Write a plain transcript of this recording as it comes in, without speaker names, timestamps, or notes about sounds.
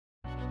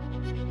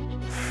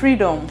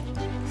Freedom.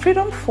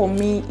 Freedom for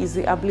me is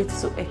the ability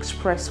to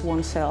express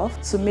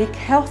oneself, to make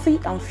healthy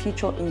and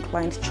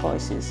future-inclined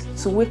choices,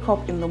 to wake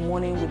up in the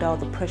morning without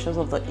the pressures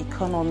of the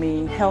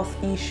economy, health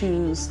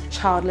issues,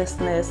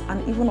 childlessness,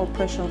 and even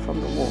oppression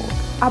from the world.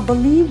 I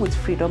believe with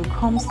freedom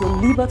comes the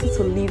liberty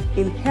to live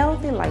a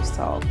healthy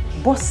lifestyle.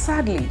 But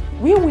sadly,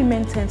 we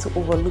women tend to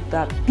overlook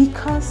that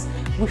because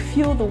we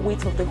feel the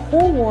weight of the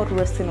whole world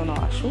resting on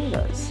our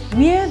shoulders.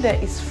 Where there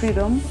is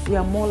freedom, we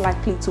are more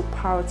likely to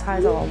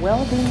prioritize our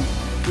well-being.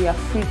 We are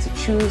free to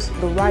choose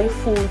the right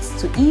foods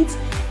to eat,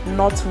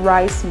 not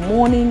rice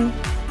morning,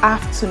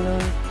 afternoon,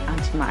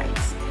 and night.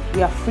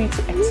 We are free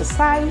to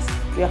exercise,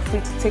 we are free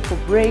to take a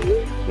break,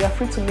 we are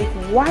free to make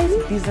wise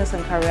business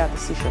and career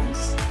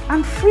decisions,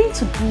 and free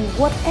to do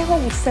whatever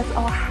we set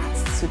our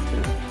hearts to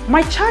do.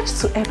 My charge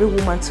to every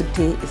woman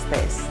today is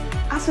this: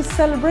 as we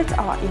celebrate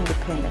our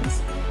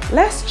independence,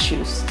 let's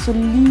choose to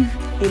live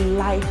a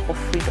life of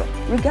freedom,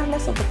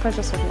 regardless of the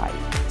pressures of life.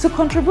 To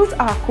contribute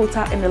our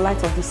quota in the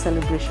light of this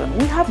celebration,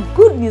 we have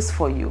good news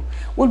for you.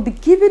 We'll be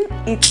giving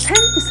a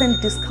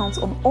 10% discount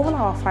on all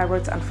our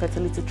fibroids and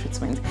fertility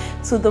treatment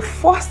to the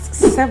first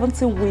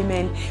 70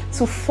 women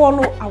to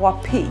follow our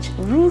page,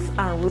 Ruth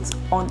and Roots,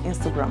 on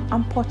Instagram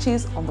and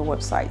purchase on the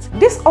website.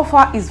 This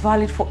offer is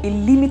valid for a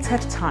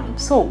limited time,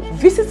 so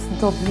visit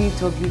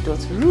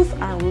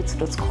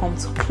www.ruthandroots.com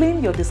to claim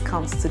your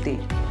discounts today.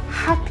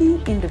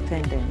 Happy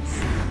independence!